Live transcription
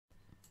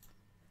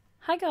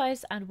Hi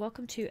guys, and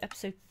welcome to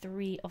episode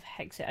 3 of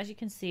Hexxit. As you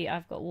can see,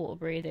 I've got water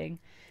breathing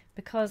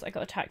because I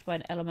got attacked by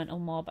an elemental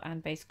mob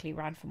and basically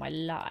ran for my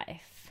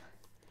life.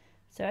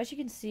 So as you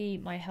can see,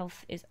 my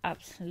health is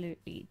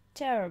absolutely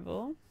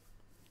terrible.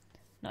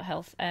 Not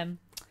health,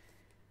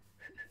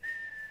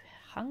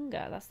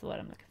 hunger, that's the word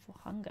I'm looking for,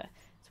 hunger.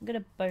 So I'm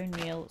going to bone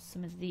meal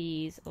some of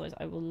these, otherwise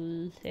I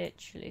will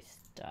literally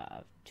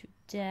starve to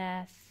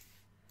death.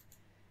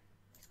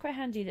 It's quite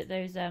handy that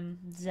those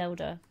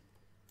Zelda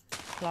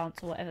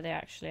plants, or whatever they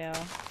actually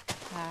are,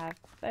 have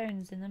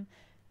bones in them.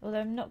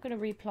 Although I'm not going to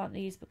replant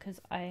these because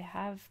I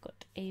have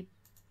got a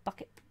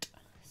bucket.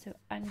 So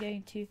I'm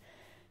going to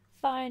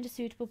find a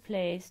suitable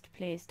place to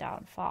place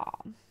down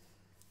farm.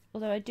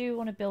 Although I do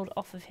want to build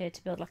off of here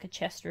to build like a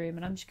chest room,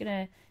 and I'm just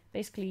going to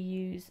basically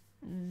use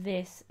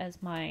this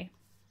as my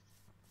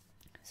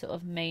sort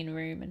of main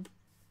room and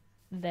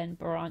then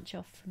branch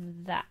off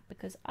from that,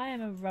 because I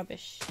am a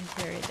rubbish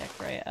interior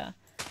decorator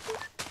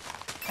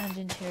and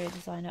interior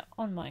designer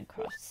on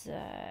Minecraft,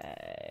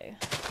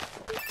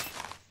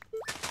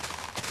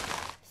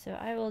 so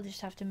I will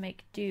just have to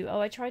make do. Oh,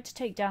 I tried to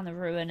take down the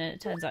ruin and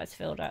it turns out it's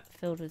filled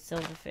with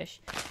silverfish.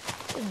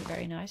 Isn't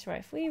very nice. Right,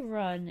 if we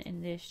run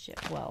in this,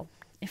 well,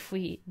 if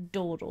we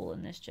dawdle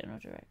in this general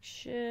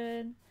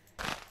direction,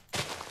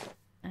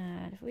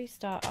 and if we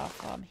start our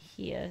farm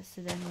here, so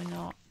then we're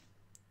not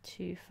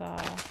too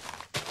far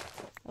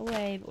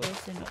away, but we're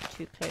also not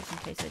too close in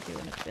case I do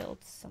want to build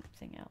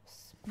something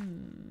else.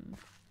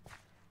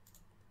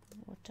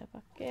 Water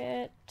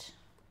bucket.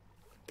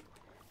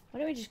 Why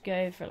don't we just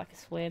go for like a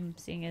swim,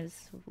 seeing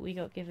as we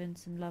got given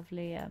some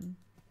lovely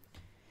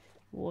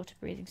water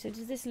breathing. So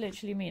does this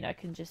literally mean I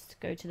can just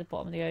go to the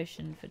bottom of the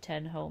ocean for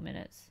 10 whole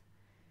minutes?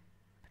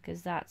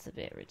 Because that's a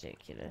bit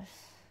ridiculous.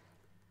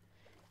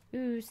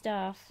 Ooh,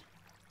 stuff.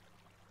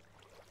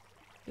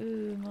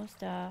 Ooh, more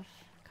stuff.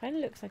 Kind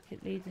of looks like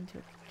it leads into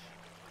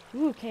a...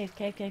 Ooh, cave.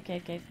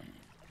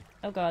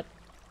 Oh god.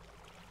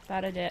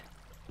 Bad idea.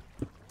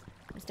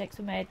 Mistakes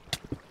were made.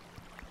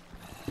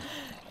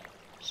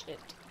 Shit.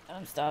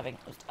 I'm starving.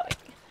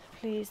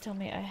 Please tell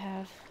me I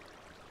have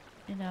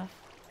enough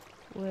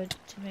wood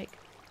to make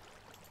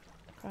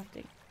a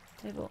crafting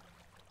table.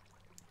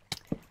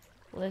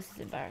 Well, this is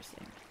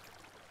embarrassing.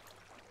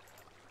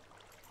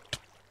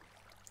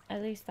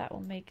 At least that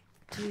will make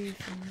do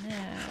for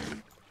now.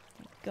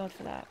 Thank God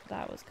for that.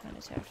 That was kind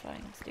of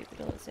terrifying and stupid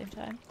all at the same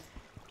time.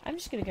 I'm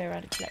just going to go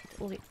around and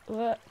collect all the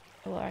what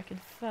I can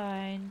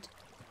find,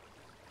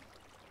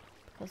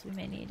 because we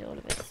may need all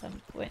of it at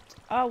some point.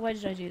 Oh, why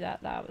did I do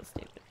that? That was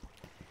stupid.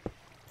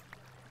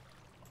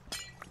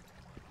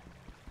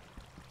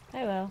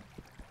 Oh well.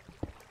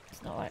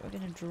 It's not like we're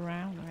going to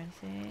drown or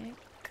anything.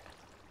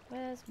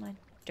 Where's my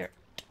dirt?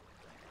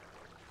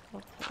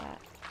 I'll put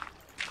that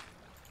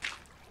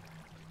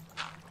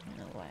in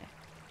the way.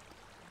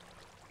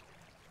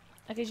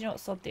 Okay, do you know what?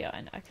 Sod the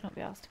iron. I cannot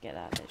be asked to get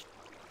that. There's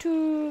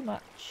too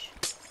much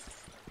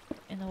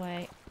in the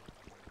way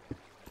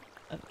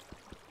of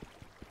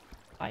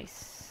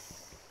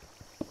ice.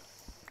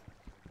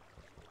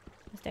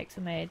 Mistakes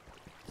were made.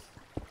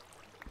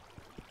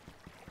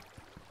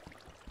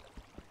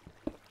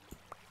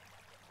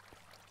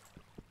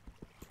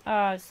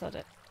 Oh, sod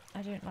it.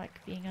 I don't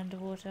like being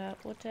underwater.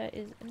 Water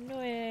is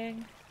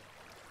annoying.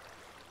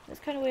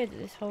 It's kind of weird that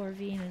this whole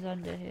ravine is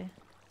under here.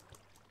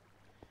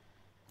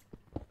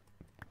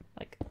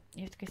 Like,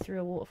 you have to go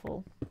through a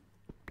waterfall.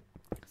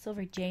 It's all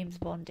very James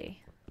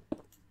Bondy.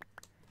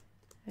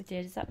 Oh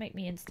dear, does that make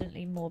me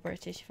instantly more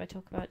British if I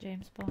talk about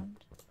James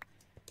Bond?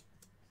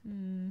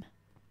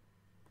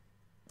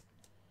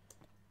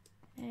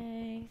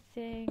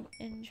 Anything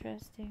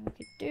interesting we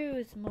could do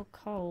with some more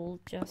coal,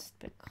 just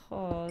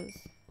because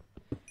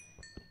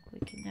we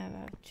can never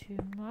have too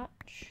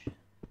much.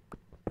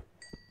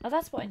 Oh,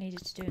 that's what I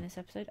needed to do in this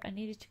episode. I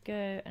needed to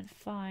go and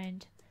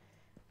find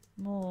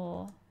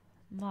more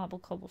marble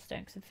cobblestone,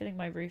 because I'm filling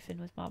my roof in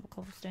with marble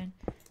cobblestone,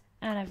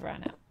 and I've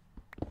ran out.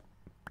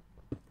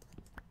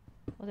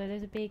 Although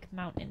there's a big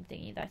mountain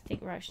thingy that I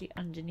think we're actually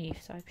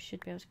underneath, so I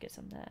should be able to get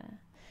some there.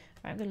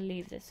 Right, I'm going to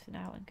leave this for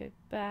now and go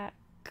back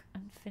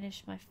and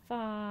finish my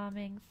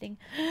farming thing.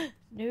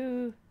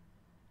 No!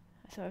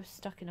 I thought I was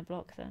stuck in a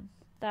block then.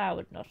 That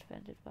would not have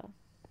ended well.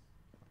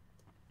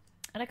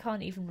 And I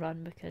can't even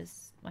run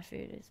because my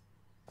food is...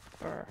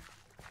 Brr.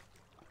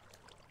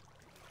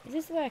 Is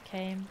this where I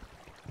came?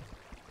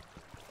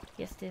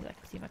 Yes it is, I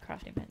can see my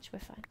crafting bench, we're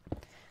fine.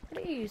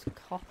 What do you use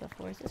copper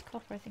for? Is this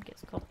copper? I think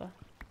it's copper.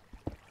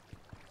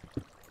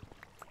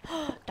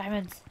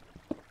 Diamonds!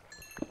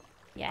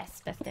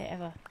 Yes, best day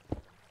ever.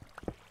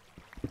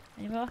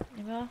 Any more?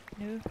 Any more?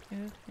 No.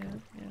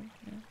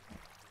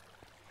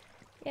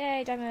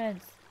 Yay,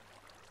 diamonds!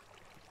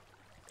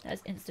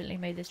 That's instantly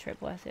made this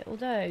trip worth it.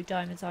 Although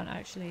diamonds aren't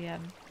actually, I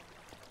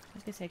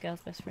was going to say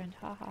girl's best friend,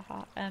 ha ha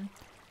ha.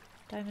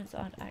 Diamonds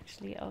aren't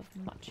actually of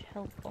much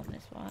help on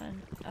this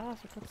one. Ah,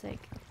 for God's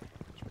sake.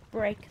 Just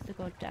break the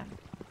goddamn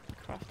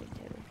crafting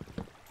table.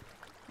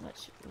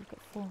 We've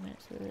got 4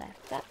 minutes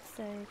left. That's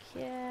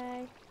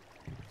okay.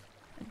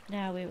 And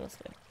now we will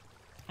swim.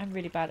 I'm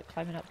really bad at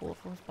climbing up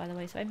waterfalls, by the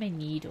way, so I may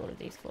need all of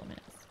these 4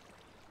 minutes.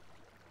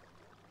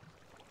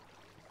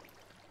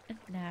 And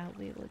now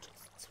we will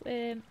just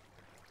swim.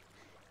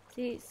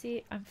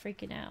 See, I'm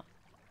freaking out.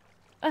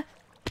 Ah!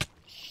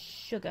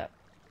 Sugar.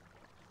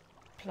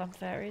 Plum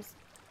fairies.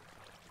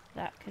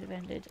 That could have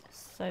ended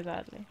so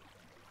badly.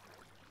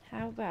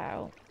 How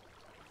about...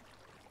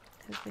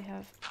 Because we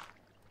have...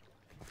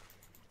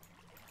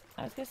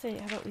 I was going to say,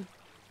 how about we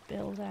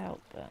build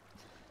out, but...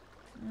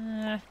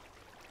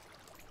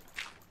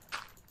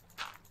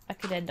 I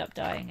could end up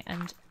dying,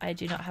 and I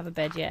do not have a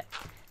bed yet.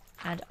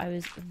 And I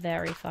was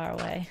very far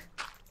away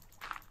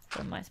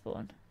from my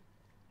spawn.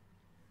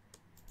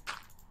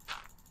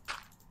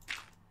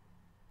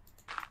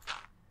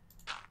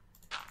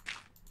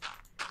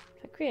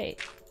 If I create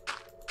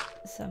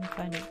some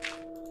kind of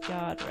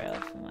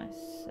guardrail for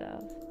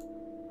myself,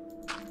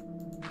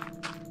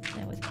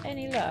 and with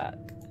any luck,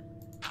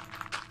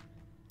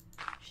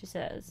 she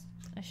says,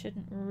 I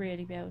shouldn't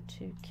really be able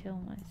to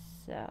kill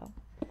myself.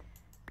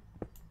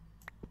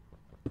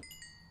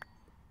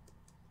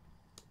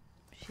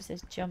 She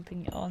says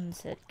jumping on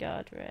said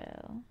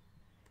guardrail.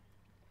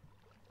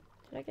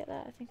 Did I get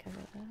that? I think I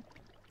got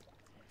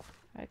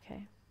that.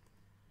 Okay.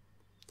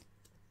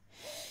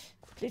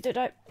 Please don't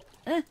die.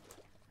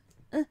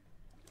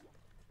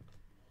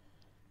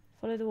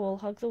 Follow the wall,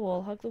 hug the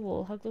wall, hug the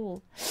wall, hug the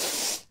wall.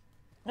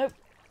 Nope.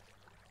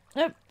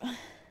 Nope. I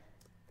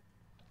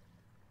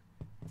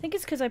think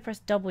it's because I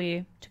pressed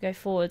W to go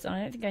forwards, and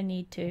I don't think I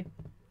need to.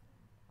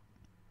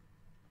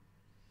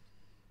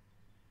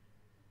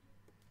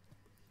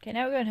 Okay,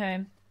 now we're going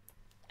home,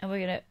 and we're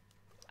gonna...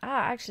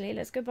 actually,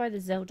 let's go buy the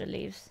Zelda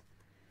leaves.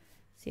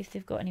 See if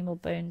they've got any more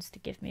bones to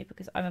give me,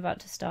 because I'm about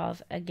to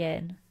starve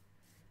again.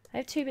 I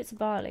have 2 bits of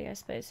barley, I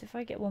suppose. So if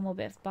I get 1 more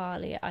bit of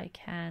barley, I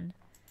can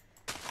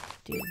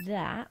do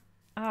that.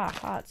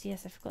 Hearts.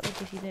 Yes, I forgot to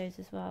give you those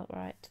as well.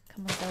 Right,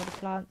 come on, Zelda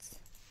plants.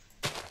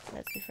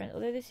 Let's be friends.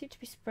 Although they seem to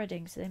be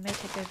spreading, so they may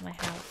take over my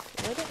house.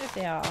 Well, I don't know if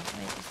they are. It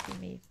may just be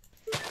me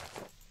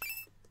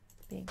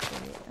being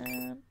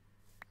silly.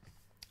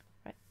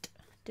 Right.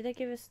 Did they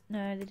give us...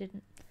 No, they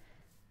didn't.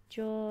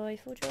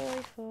 Joyful,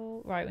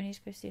 joyful. Right, we need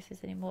to go see if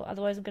there's any more.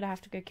 Otherwise, I'm going to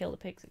have to go kill the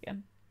pigs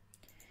again.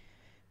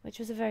 Which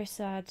was a very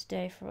sad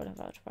day for all of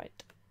us.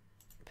 Right.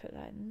 Put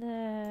that in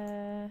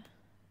there.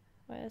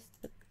 Where's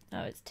the...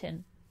 Oh, it's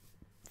tin.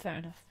 Fair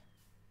enough.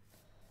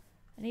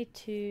 I need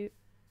to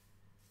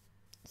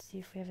see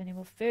if we have any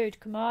more food.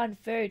 Come on,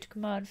 food.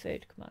 Come on,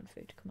 food. Come on,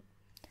 food. Come on.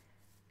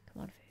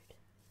 Come on, food.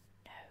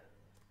 No.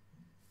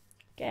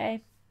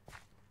 Okay.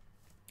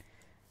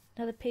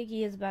 Another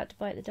piggy is about to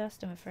bite the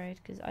dust, I'm afraid,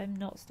 because I'm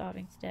not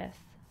starving to death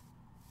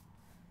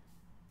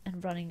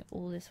and running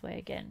all this way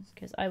again,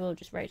 because I will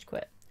just rage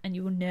quit and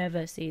you will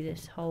never see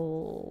this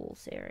whole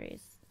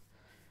series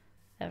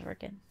ever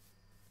again.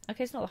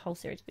 Okay, it's not the whole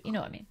series, but you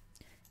know what I mean.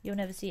 You'll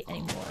never see any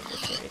more of this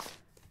series.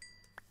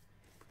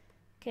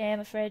 Okay,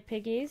 I'm afraid,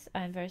 piggies.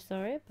 I'm very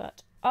sorry,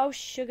 but... Oh,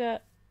 sugar!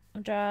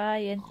 I'm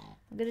dying.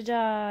 I'm gonna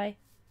die.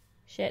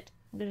 Shit.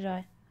 I'm gonna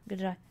die. I'm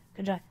gonna die.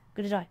 I'm gonna die. I'm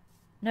gonna die.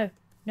 No.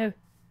 No.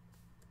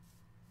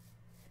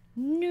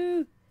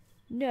 No.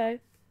 No.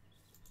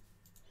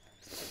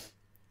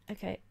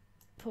 Okay.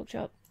 Pork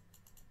chop.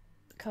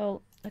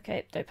 Coal.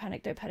 Okay, don't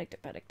panic, don't panic,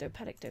 don't panic, don't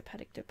panic, don't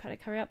panic, don't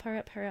panic. Hurry up, hurry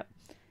up, hurry up.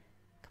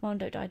 Come on,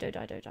 don't die, don't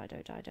die, don't die,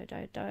 don't die, don't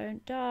die,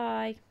 don't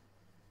die.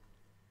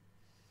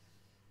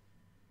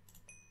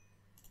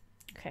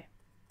 Okay.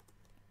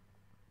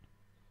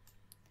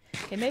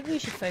 Okay, maybe we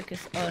should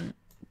focus on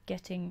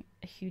getting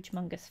a huge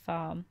humongous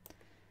farm.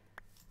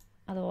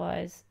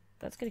 Otherwise,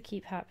 that's going to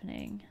keep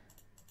happening.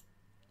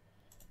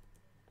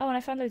 Oh, and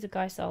I found loads of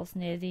guy cells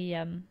near the,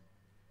 where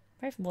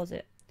even was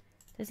it?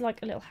 There's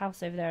like a little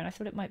house over there, and I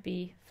thought it might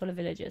be full of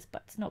villagers,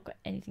 but it's not got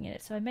anything in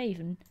it, so I may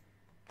even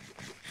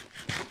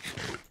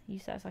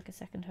use that as like a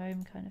second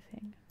home kind of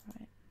thing.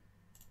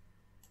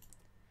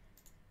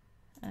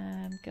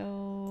 Right.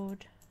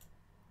 Gold.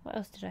 What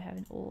else did I have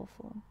in ore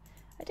form?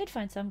 I did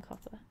find some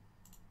copper.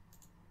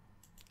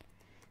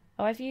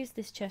 Oh, I've used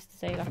this chest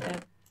as a like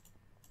a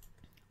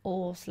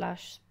ore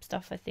slash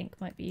stuff I think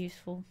might be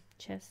useful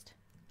chest.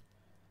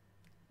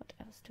 What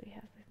else do we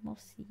have? We have more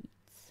seeds.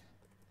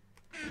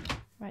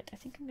 Right, I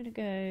think I'm going to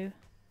go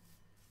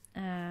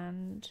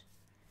and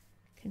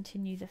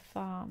continue the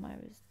farm I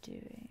was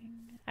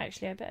doing.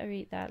 Actually, I better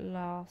eat that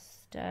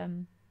last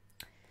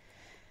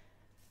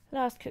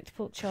cooked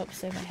pork chop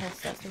so my health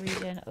starts to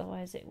regen.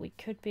 Otherwise, we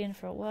could be in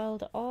for a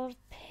world of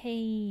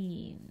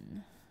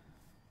pain.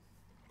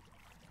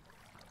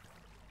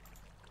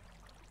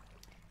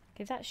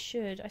 Okay, that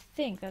should... I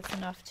think that's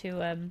enough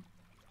to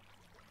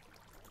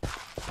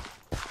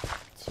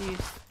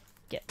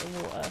get the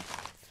water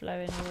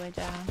flowing all the way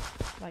down,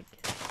 like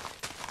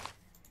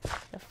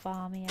the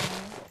farmy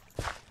area.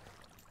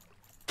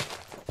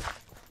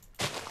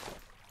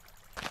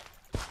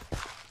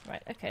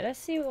 Right, okay, let's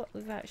see what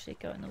we've actually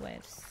got in the way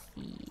of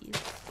seeds.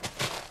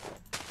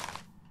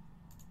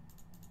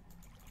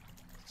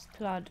 Just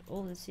plant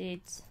all the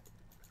seeds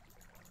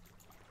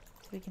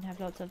so we can have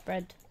lots of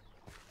bread.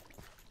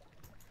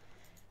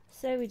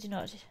 so we do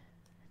not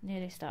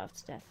nearly starve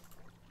to death.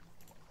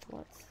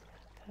 What's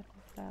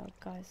purple flower,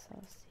 guy saw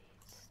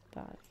seeds,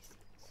 barley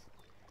seeds.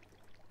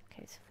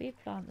 Okay, so if we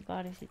plant the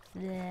barley seeds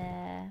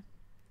there,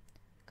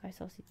 guy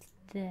saw seeds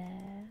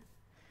there.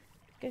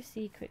 Go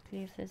see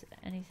quickly if there's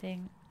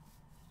anything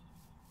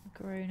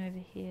grown over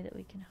here that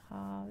we can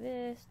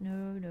harvest.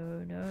 No, no,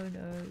 no,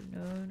 no,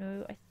 no,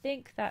 no. I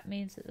think that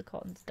means that the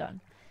cotton's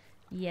done.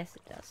 Yes,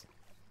 it does.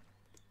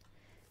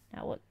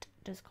 Now, what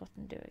does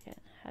cotton do again?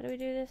 How do we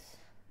do this?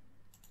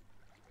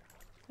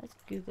 Let's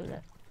Google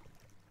it.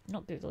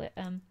 Not Google it.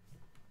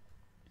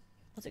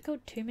 What's it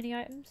called? Too many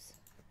items?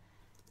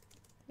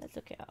 Let's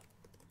look it up.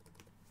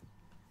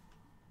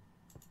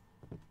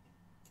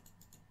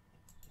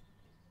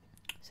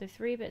 So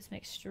 3 bits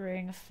makes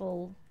string, a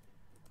full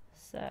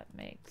set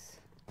makes...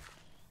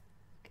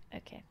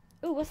 Okay.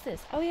 Oh, what's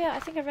this? Oh yeah, I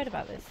think I read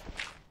about this.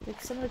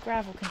 Like, some of the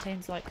gravel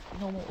contains like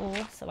normal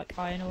ore, so like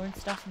iron ore and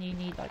stuff, and you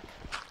need like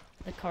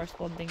the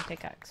corresponding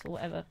pickaxe or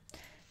whatever.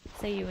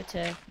 Say you were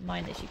to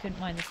mine this, you couldn't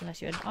mine this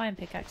unless you had an iron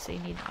pickaxe, so you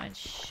need an iron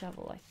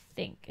shovel, I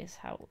think is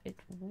how it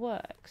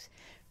works.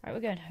 Right,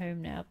 we're going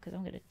home now because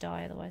I'm going to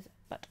die otherwise.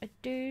 But I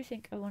do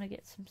think I want to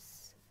get some...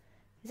 Is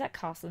that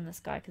castle in the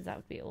sky? Because that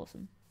would be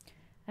awesome.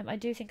 I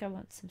do think I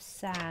want some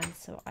sand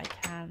so I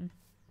can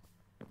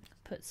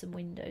put some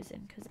windows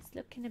in because it's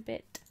looking a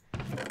bit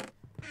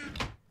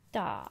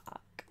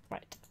dark.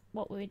 Right,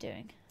 what were we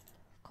doing?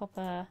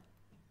 Copper.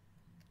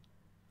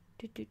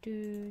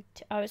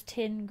 Oh, it's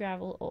tin,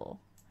 gravel, ore.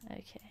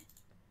 Okay.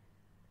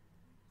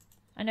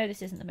 I know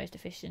this isn't the most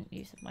efficient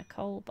use of my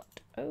coal,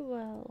 but oh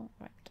well.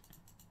 Right.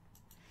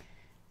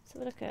 So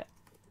we'll look at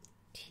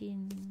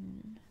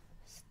tin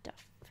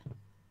stuff.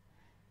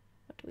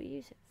 What do we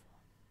use it for?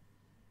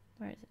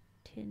 Where is it?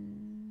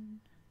 Tin.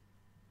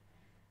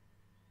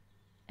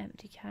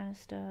 Empty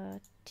canister.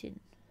 Tin.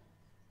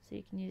 So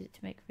you can use it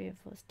to make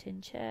reinforced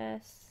tin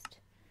chest.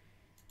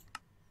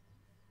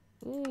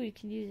 Ooh, you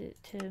can use it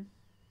to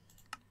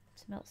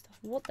smelt stuff.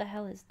 What the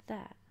hell is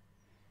that?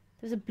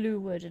 There's a blue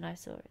wood and I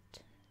saw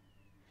it.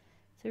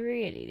 So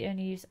really, the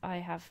only use I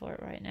have for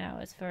it right now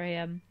is for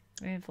a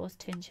reinforced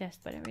tin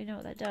chest, but I don't really know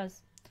what that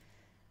does.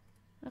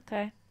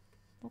 Okay,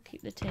 we'll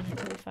keep the tin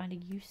until we find a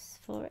use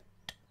for it.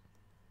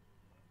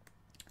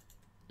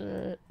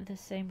 The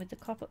same with the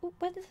copper. Oh,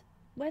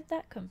 where'd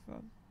that come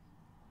from?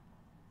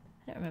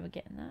 I don't remember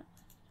getting that.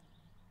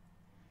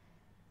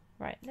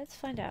 Right, let's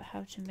find out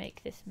how to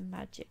make this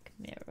magic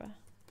mirror.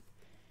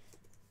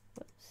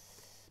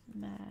 Whoops.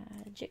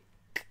 Magic.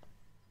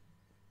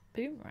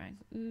 Boomerang.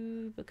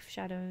 Ooh, Book of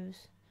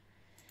Shadows.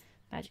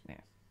 Magic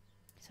mirror.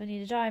 So I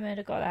need a diamond,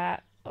 I got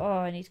that. Oh,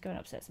 I need to go and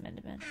upset some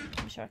endermen.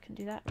 I'm sure I can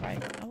do that.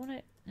 Right, I want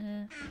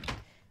to...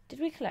 did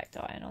we collect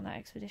iron on that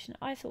expedition?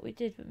 I thought we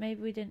did, but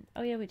maybe we didn't.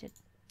 Oh yeah, we did.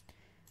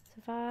 So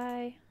if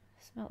I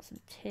smelt some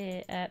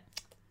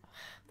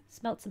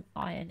smelt some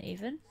iron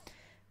even.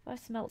 If I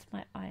smelt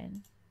my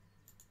iron,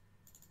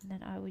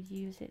 then I would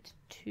use it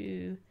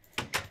to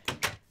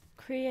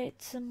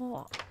create some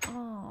more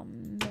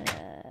armor.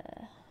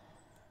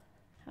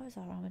 How is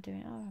our armor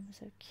doing? Our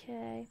armor's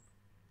okay.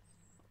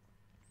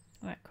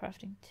 Right,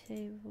 crafting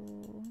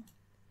table.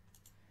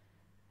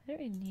 I don't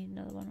really need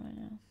another one right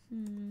now.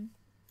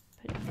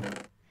 Put it in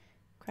there.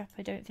 Crap,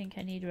 I don't think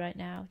I need right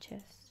now.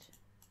 Chest.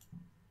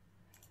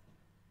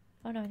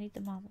 Oh no, I need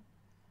the marble.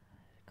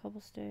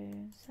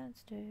 Cobblestone,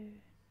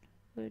 sandstone,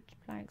 wood,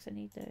 planks, I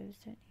need those,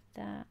 don't need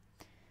that.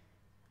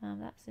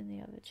 That's in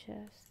the other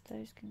chest.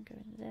 Those can go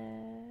in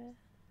there.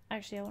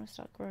 Actually, I want to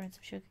start growing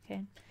some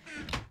sugarcane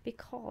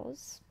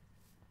because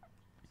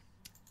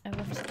I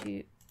want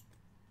to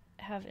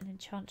have an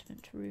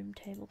enchantment room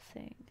table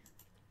thing.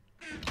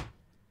 Right.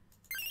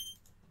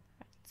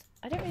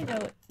 I don't really know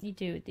what you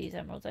do with these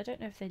emeralds. I don't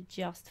know if they're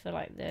just for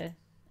like the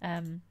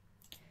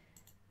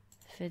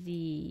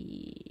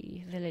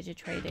villager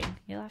trading.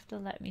 You'll have to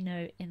let me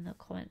know in the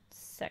comments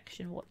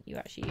section what you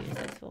actually use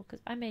those for,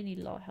 because I may need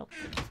a lot of help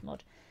with this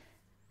mod.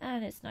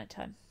 And it's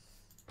nighttime.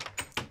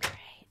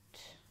 Great.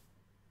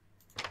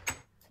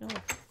 So all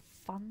the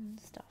fun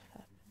stuff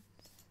happens.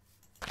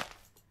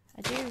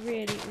 I do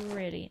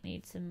really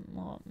need some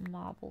more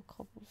marble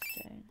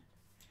cobblestone.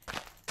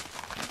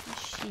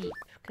 Some sheep,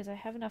 because I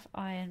have enough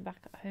iron back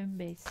at home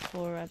base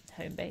for a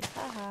home base.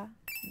 Haha.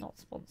 Not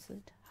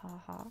sponsored.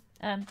 Haha.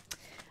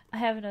 I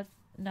have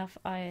enough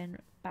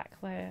iron back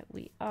where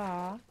we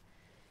are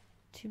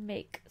to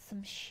make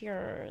some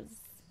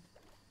shears.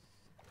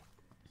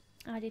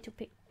 I need to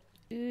pick...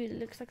 Ooh, it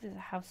looks like there's a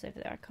house over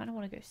there. I kind of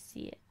want to go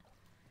see it.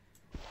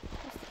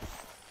 What's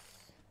this?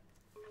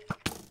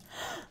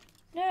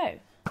 No!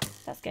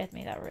 That scared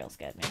me. That real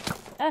scared me.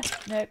 Ah!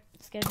 No. It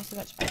scared me so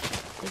much. I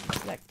didn't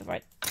select the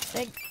right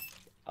thing.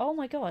 Oh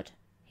my god.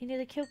 He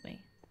nearly killed me.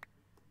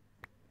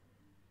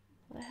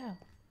 What the hell?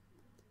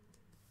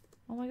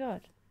 Oh my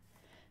god.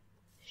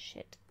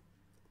 Shit.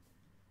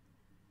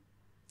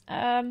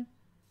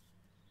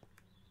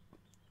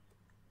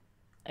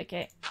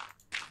 Okay.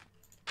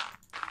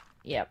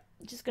 Yep.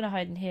 Just gonna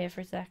hide in here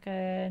for a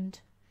second.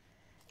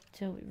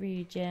 Till we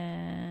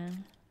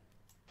regen.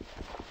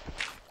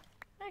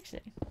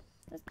 Actually,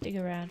 Let's dig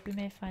around. We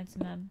may find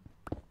some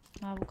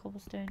marble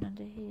cobblestone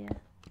under here.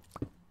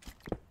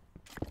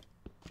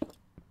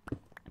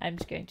 I'm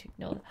just going to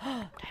ignore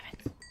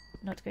diamonds.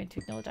 Not going to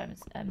ignore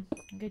diamonds. I'm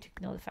going to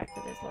ignore the fact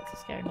that there's lots of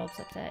scary mobs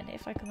up there, and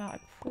if I come out, I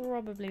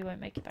probably won't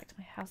make it back to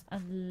my house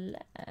unless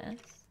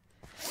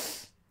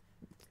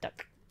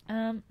stuck.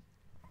 Let's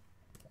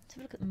have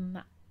a look at the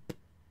map.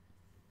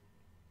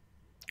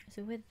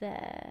 So we're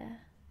there.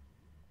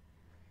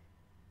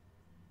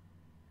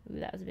 Ooh,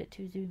 that was a bit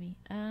too zoomy.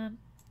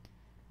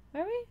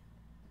 Where are we?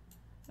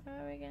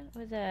 Where are we again?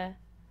 We're there.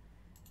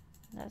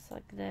 That's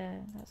like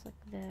there. That's like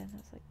there.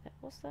 That's like that.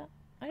 What's that?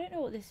 I don't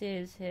know what this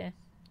is here.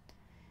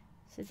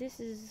 So this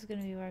is going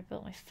to be where I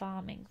built my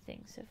farming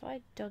thing. So if I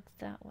dug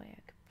that way,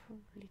 I could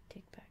probably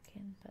dig back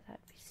in, but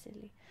that'd be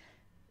silly.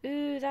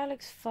 Ooh, that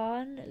looks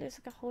fun. It looks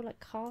like a whole like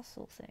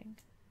castle thing.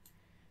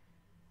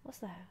 What's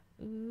that?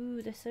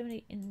 Ooh, there's so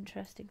many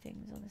interesting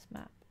things on this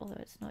map, although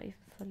it's not even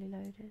fully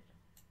loaded.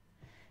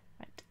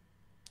 Right.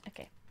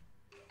 Okay.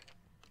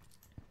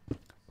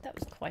 That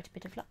was quite a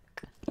bit of luck.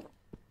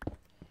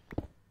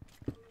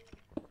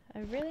 I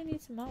really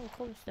need some marble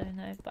cobblestone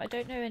though, but I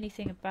don't know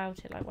anything about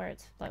it, like where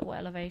it's, like what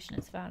elevation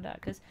it's found at,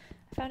 because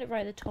I found it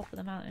right at the top of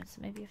the mountain,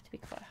 so maybe you have to be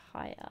quite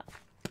high up.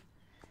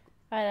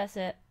 Right, that's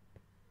it.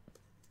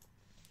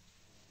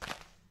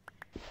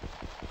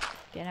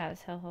 Get out of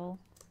this hellhole.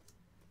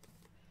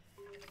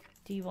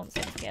 Do you want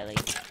some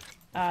skellies?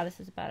 Ah, this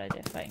is a bad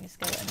idea, fighting a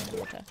skeleton in the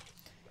water.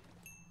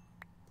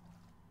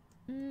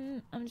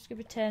 I'm just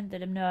gonna pretend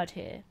that I'm not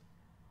here.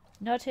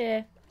 Not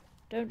here.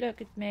 Don't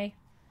look at me.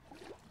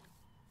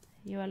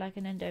 You are like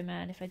an endo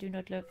man. If I do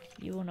not look,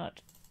 you will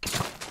not.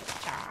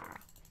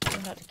 You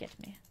will not get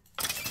me.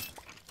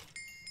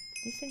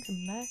 These things are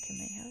murking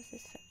me. How is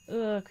this?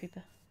 Oh,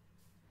 creeper.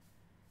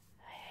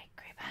 I hate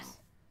creepers.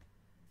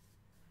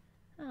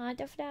 Ah,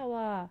 the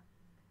flower.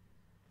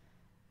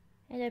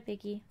 Hello,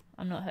 piggy.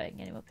 I'm not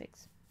hurting any more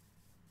pigs.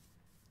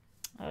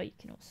 Oh, you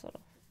can all sort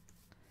off.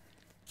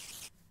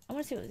 I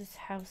want to see what this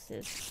house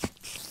is.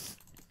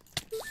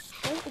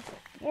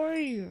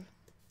 Oh,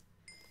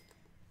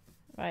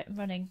 right, I'm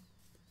running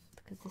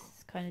because this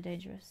is kind of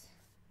dangerous.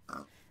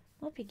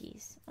 More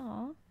piggies.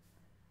 Aww.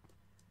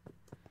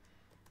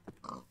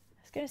 I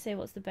was going to say,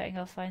 what's the betting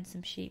I'll find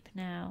some sheep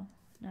now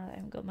that I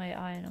haven't got my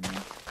iron on me.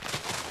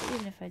 But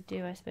even if I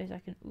do, I suppose I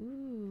can.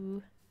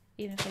 Ooh.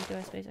 Even if I do,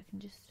 I suppose I can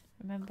just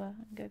remember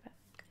and go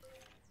back.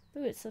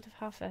 Ooh, it's sort of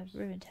half a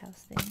ruined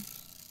house thing.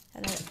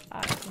 Hello.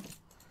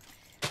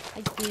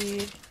 Hi,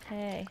 dude.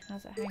 Hey,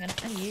 how's it hanging?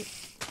 And you.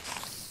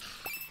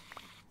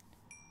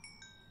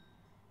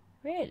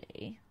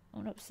 Really? I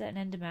want to upset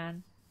an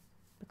Enderman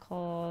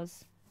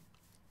because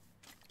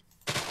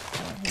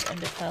I want his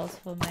ender pearls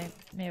for my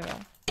mirror.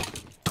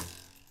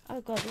 Oh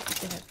god,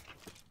 this is gonna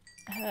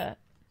hurt.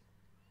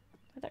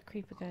 Where'd that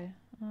creeper go?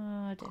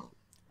 Oh dear.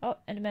 Oh,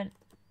 Enderman.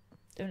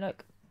 Don't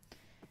look.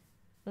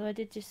 Although I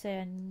did just say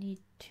I need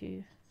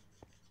to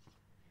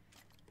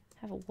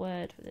have a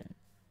word with an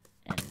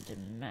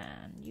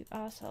Enderman, you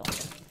asshole.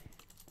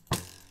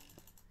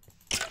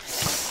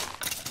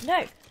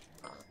 No!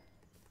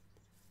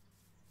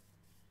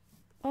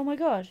 Oh my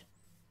god.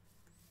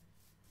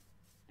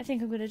 I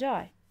think I'm gonna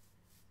die.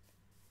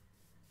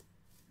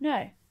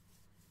 No.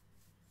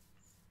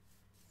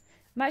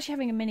 I'm actually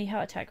having a mini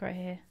heart attack right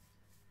here.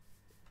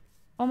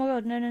 Oh my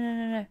god, no, no, no,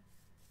 no, no.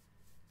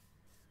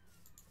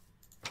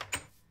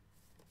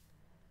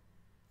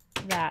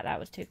 That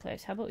was too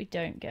close. How about we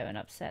don't go and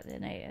upset the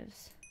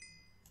natives?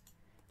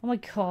 Oh my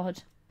god.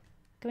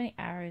 Look how many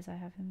arrows I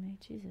have in me.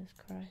 Jesus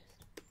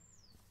Christ.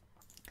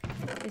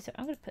 Okay, so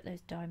I'm going to put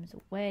those diamonds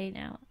away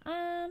now.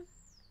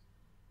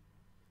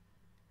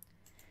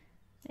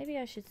 Maybe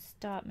I should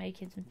start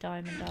making some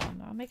diamond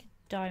armor. I'll make a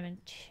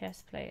diamond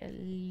chest plate at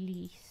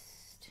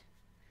least.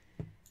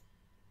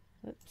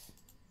 Whoops.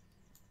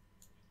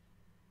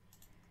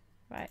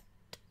 Right.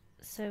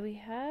 So we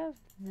have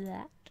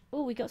that.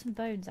 Oh, we got some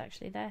bones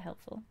actually. They're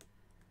helpful.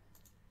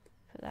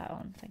 Put that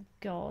on, thank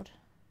God.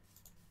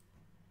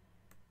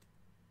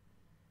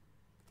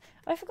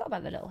 I forgot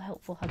about the little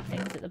helpful hub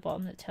things at the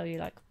bottom that tell you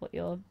like what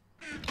your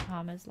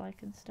armor's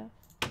like and stuff.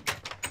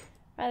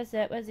 Right, that's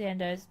it. Where's the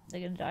endos?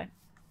 They're gonna die.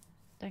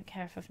 Don't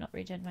care if I've not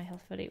regenerated my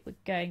health fully. We're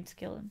going to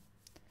kill them.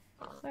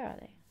 Where are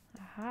they?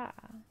 Aha.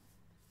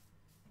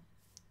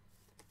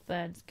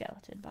 Burn,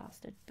 skeleton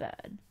bastard.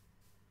 Burn.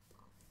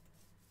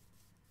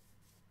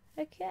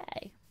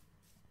 Okay.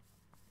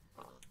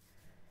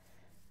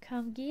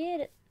 Come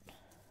get it.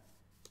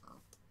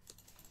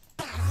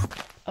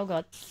 Oh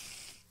god.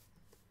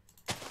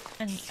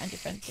 And your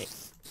friend too.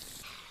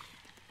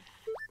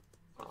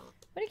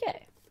 Where'd he go?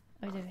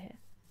 Oh, he's over here.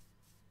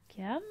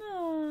 Come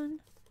on.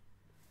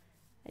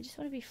 I just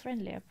want to be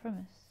friendly, I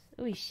promise.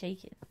 Oh, he's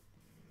shaking.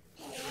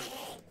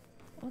 Oh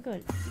my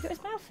god, he got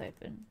his mouth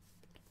open.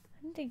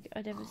 I didn't think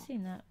I'd ever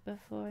seen that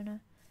before in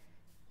a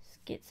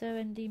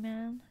schizo ND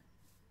man.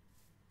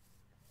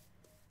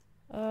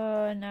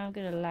 Oh, and now I'm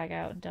gonna lag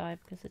out and die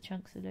because the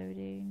chunks are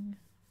loading.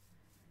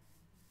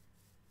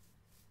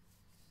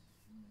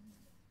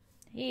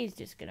 He's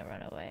just gonna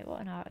run away.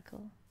 What an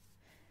article.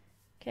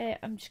 Okay,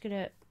 I'm just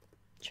gonna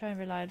try and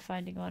rely on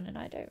finding one, and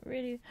I don't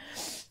really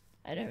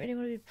want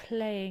to be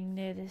playing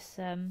near this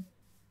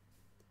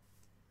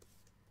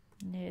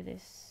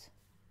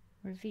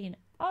ravine.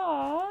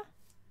 Ah,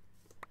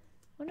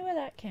 wonder where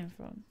that came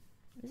from.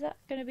 Is that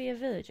going to be a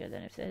villager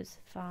then if there's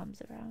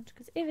farms around?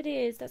 Because if it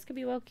is, that's going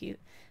to be well cute.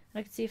 And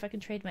I can see if I can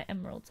trade my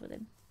emeralds with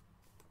him.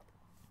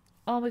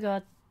 Oh my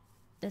god.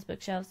 There's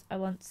bookshelves. I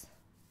want.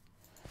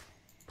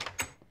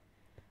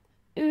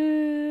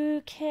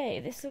 Okay,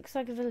 this looks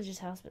like a villager's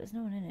house, but there's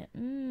no one in it.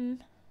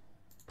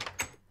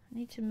 I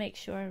need to make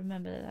sure I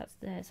remember that that's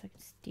there so I can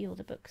steal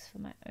the books for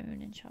my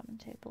own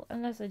enchantment table.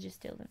 Unless I just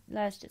steal them.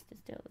 Let's just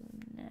steal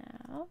them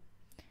now.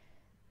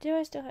 Do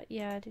I still have...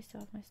 Yeah, I do still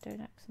have my stone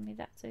axe on me.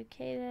 That's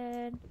okay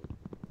then.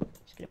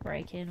 Just gonna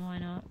break in, why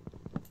not?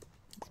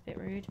 It's a bit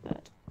rude,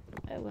 but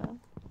oh well.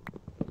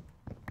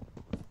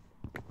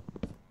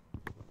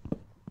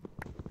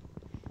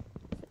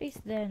 At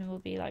least then we'll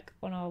be like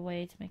on our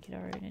way to making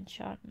our own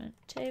enchantment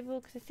table.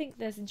 Because I think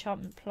there's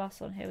enchantment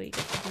plus on here where you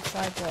get to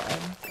decide what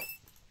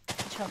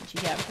enchantment you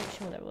get. I'm pretty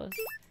sure there was.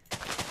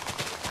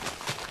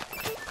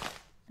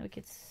 And we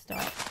could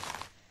start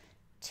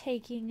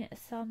taking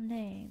some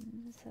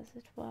names as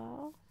it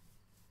were.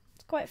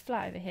 It's quite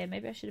flat over here.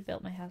 Maybe I should have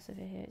built my house over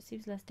here. It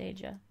seems less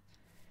danger.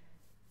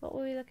 What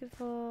were we looking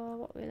for?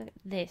 What were we looking?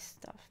 This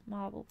stuff.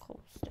 Marble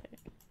cobblestone.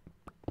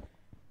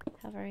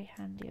 How very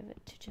handy of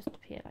it to just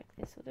appear like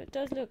this. Although it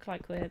does look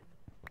like we're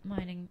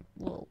mining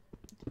wool.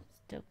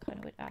 Still kind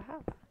of weird. Aha.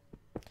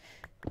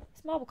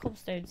 This marble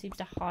cobblestone seems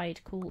to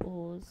hide cool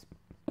ores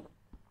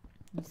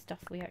and stuff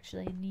we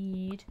actually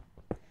need.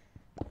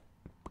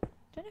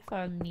 I don't know if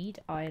I'll need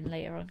iron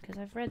later on, because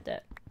I've read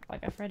that,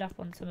 like I've read up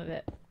on some of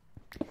it.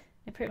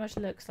 It pretty much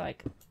looks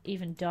like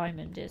even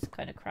diamond is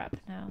kind of crap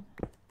now.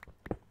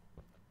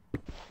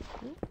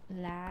 Ooh,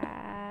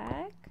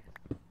 lag.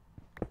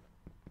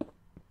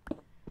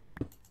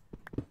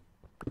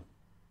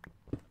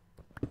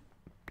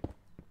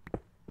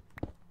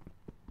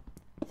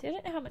 See, I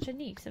don't know how much I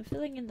need, because I'm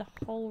filling in the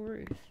whole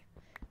roof.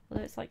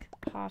 Although it's like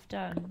half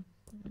done.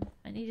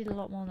 I needed a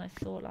lot more than I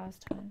thought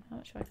last time. How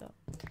much have I got?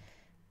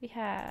 We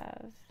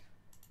have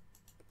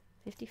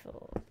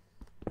 54.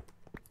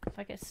 If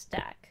I get a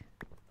stack,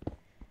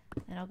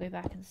 then I'll go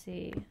back and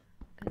see,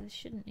 because I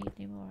shouldn't need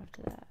any more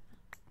after that.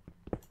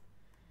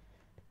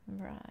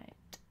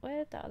 Right,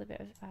 where'd that other bit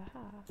of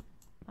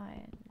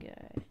iron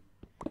go?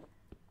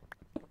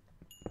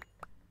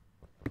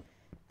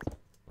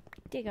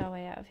 Dig our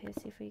way out of here,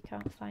 see if we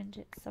can't find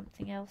it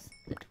something else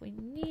that we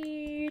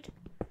need.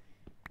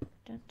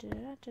 Dun, da,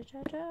 da, da,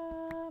 da,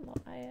 da.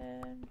 More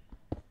iron.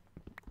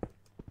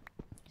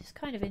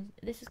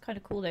 This is kind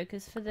of cool though,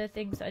 because for the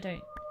things that I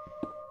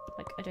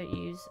don't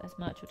use as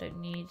much or don't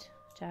need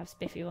to have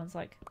spiffy ones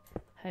like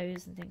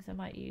hose and things, I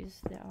might use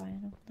the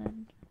iron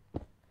then.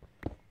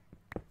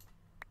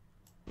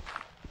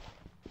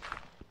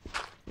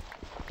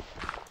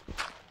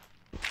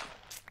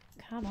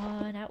 Come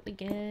on, out we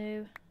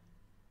go.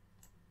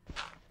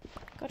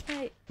 God,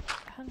 my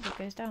hunger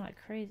goes down like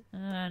crazy.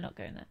 Not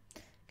going there.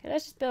 Okay,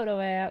 let's just build our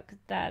way out, because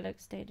that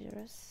looks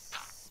dangerous.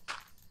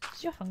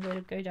 Does your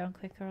hunger go down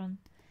quicker on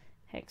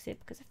Hexxit?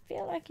 Because I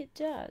feel like it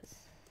does.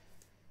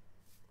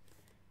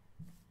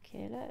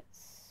 Okay,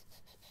 let's...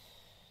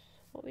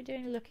 What are we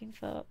doing looking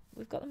for?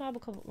 We've got the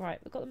marble right,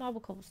 we've got the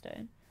marble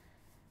cobblestone.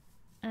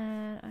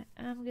 And I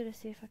am going to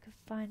see if I can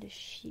find a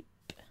sheep.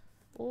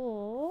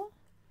 Or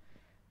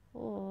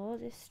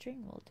this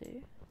string will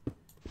do.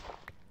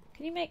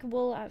 Can you make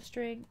wool out of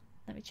string?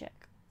 Let me check.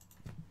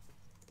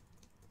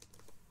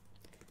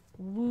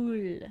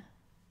 Wool.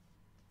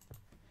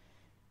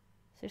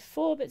 So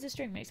 4 bits of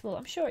string makes wool.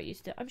 I'm sure it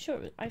used to. I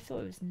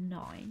thought it was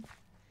 9.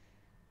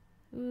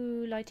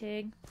 Ooh,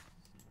 lighting.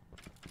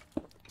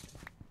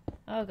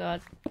 Oh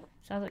god.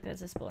 Sounds like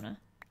there's a spawner.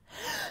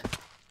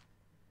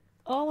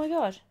 Oh my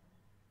god.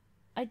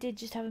 I did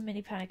just have a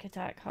mini panic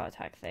attack, heart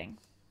attack thing.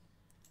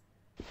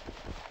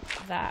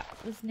 That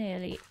was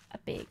nearly a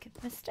big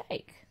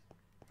mistake.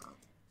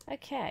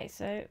 Okay,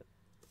 so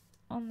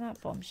on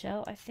that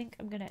bombshell, I think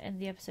I'm going to end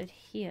the episode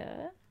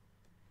here.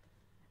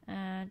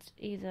 And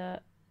either...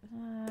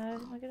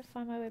 am I going to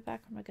find my way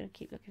back, or am I going to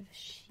keep looking for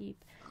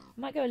sheep? I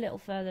might go a little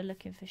further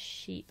looking for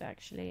sheep,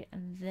 actually,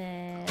 and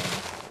then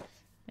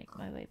make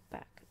my way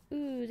back.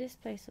 Ooh, this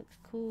place looks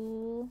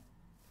cool.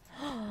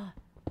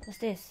 What's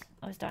this?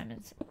 Oh, it's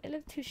diamonds. It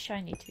looked too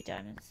shiny to be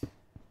diamonds.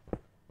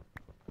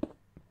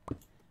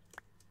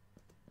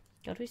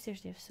 God, we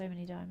seriously have so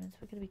many diamonds.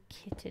 We're going to be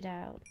kitted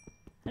out.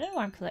 I don't know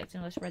why I'm collecting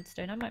all this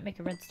redstone. I might make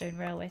a redstone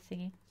railway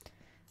thingy.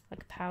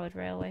 Like a powered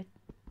railway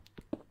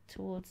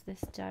towards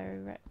this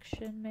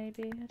direction,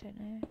 maybe. I don't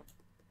know.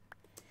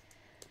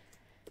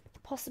 The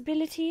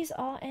possibilities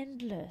are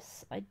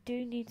endless. I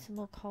do need some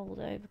more coal,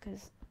 though,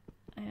 because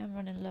I am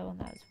running low on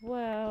that as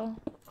well.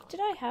 Did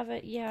I have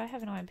it? Yeah, I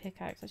have an iron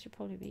pickaxe. I should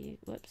probably be...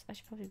 Whoops. I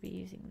should probably be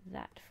using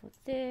that for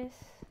this.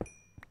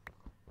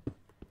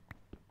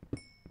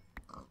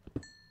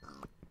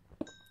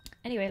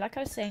 Anyway, like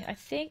I was saying, I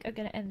think I'm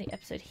going to end the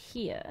episode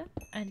here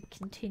and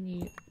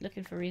continue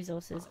looking for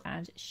resources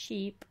and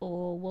sheep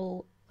or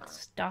wool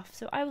stuff.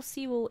 So I will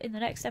see you all in the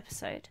next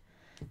episode.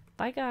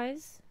 Bye,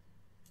 guys.